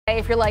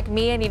if you're like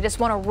me and you just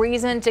want a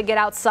reason to get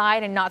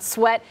outside and not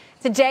sweat,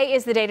 today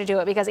is the day to do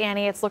it because,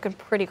 Annie, it's looking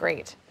pretty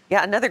great.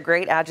 Yeah, another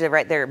great adjective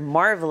right there,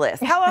 marvelous.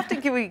 How often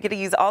can we get to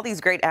use all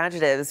these great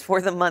adjectives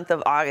for the month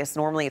of August?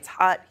 Normally it's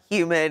hot,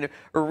 humid,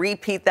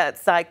 repeat that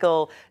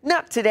cycle.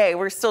 Not today.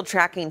 We're still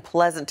tracking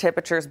pleasant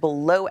temperatures,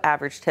 below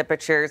average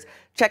temperatures.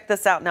 Check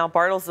this out now.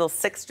 Bartlesville,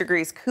 6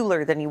 degrees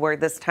cooler than you were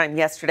this time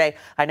yesterday.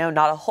 I know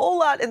not a whole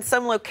lot in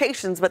some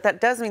locations, but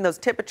that does mean those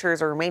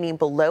temperatures are remaining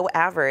below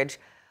average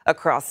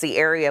across the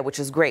area, which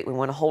is great. We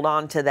want to hold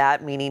on to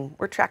that, meaning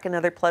we're tracking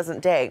another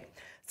pleasant day.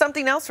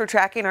 Something else we're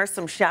tracking are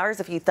some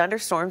showers, a few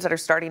thunderstorms that are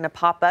starting to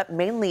pop up,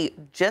 mainly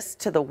just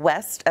to the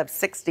west of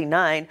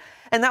 69.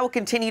 And that will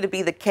continue to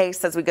be the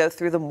case as we go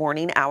through the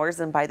morning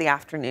hours and by the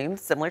afternoon,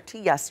 similar to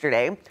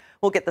yesterday.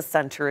 We'll get the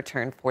sun to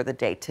return for the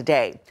day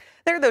today.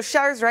 There are those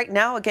showers right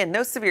now. Again,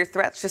 no severe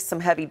threats, just some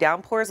heavy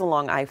downpours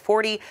along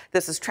I-40.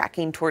 This is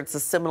tracking towards the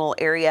Seminole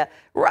area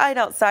right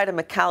outside of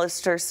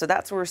McAllister. So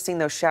that's where we're seeing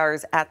those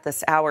showers at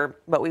this hour.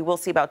 But we will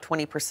see about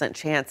 20%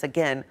 chance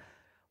again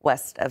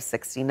west of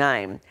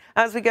 69.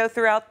 As we go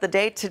throughout the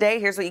day today,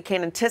 here's what you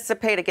can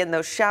anticipate. Again,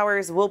 those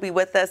showers will be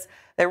with us.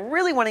 They're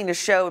really wanting to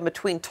show in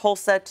between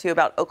Tulsa to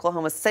about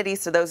Oklahoma City.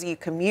 So those of you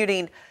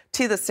commuting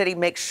to the city,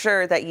 make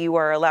sure that you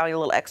are allowing a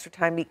little extra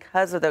time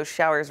because of those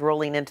showers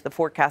rolling into the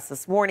forecast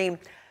this morning.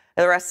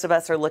 The rest of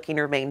us are looking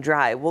to remain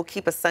dry. We'll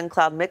keep a sun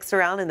cloud mix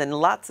around and then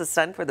lots of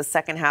sun for the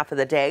second half of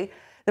the day.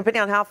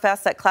 Depending on how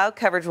fast that cloud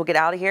coverage will get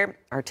out of here,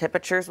 our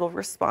temperatures will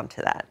respond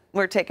to that.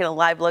 We're taking a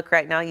live look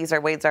right now. Use our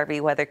Wade's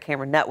RV Weather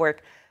Camera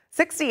Network.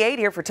 68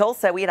 here for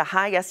Tulsa. We had a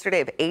high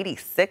yesterday of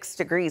 86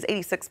 degrees,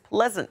 86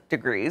 pleasant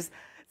degrees.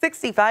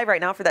 65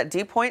 right now for that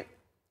dew point.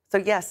 So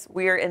yes,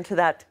 we are into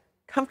that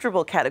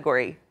comfortable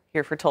category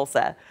here for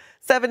Tulsa.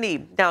 70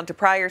 down to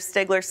Pryor,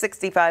 Stigler,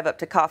 65 up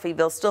to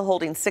Coffeyville, still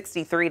holding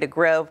 63 to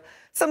Grove.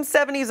 Some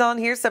 70s on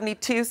here,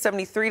 72,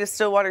 73 to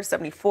Stillwater,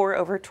 74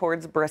 over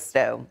towards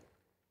Bristow.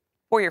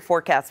 For your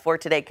forecast for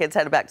today, kids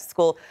headed back to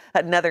school.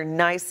 Another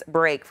nice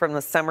break from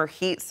the summer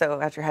heat. So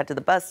as you're headed to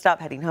the bus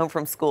stop, heading home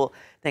from school,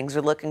 things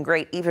are looking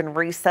great. Even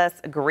recess,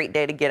 a great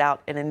day to get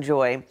out and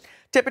enjoy.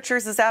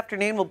 Temperatures this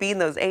afternoon will be in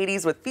those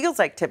 80s with feels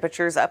like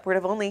temperatures upward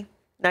of only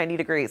 90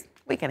 degrees.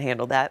 We can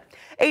handle that.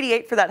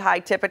 88 for that high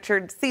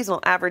temperature. Seasonal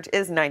average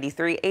is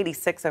 93,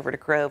 86 over to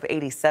Grove,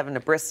 87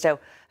 to Bristow.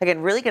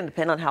 Again, really going to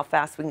depend on how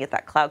fast we can get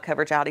that cloud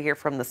coverage out of here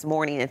from this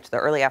morning into the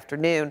early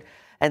afternoon,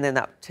 and then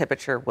that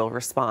temperature will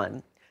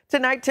respond.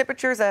 Tonight,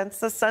 temperatures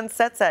as the sun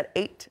sets at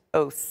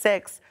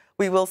 8:06.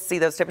 We will see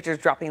those temperatures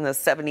dropping in the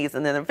 70s,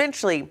 and then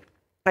eventually,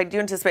 I do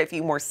anticipate a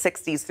few more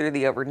 60s through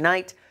the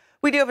overnight.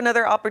 We do have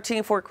another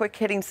opportunity for a quick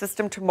hitting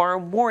system tomorrow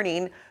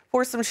morning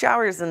for some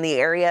showers in the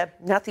area.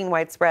 Nothing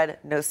widespread,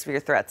 no severe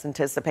threats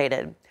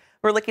anticipated.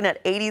 We're looking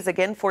at 80s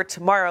again for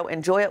tomorrow.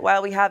 Enjoy it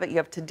while we have it. You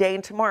have today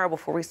and tomorrow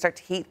before we start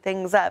to heat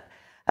things up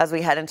as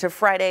we head into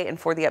Friday and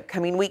for the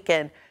upcoming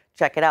weekend.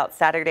 Check it out.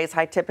 Saturday's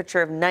high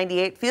temperature of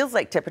 98 feels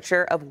like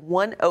temperature of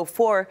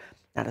 104.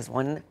 That is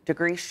 1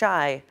 degree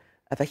shy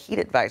of a heat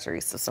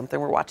advisory. So something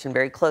we're watching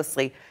very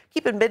closely.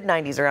 Keeping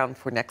mid-90s around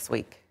for next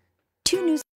week. 2 News.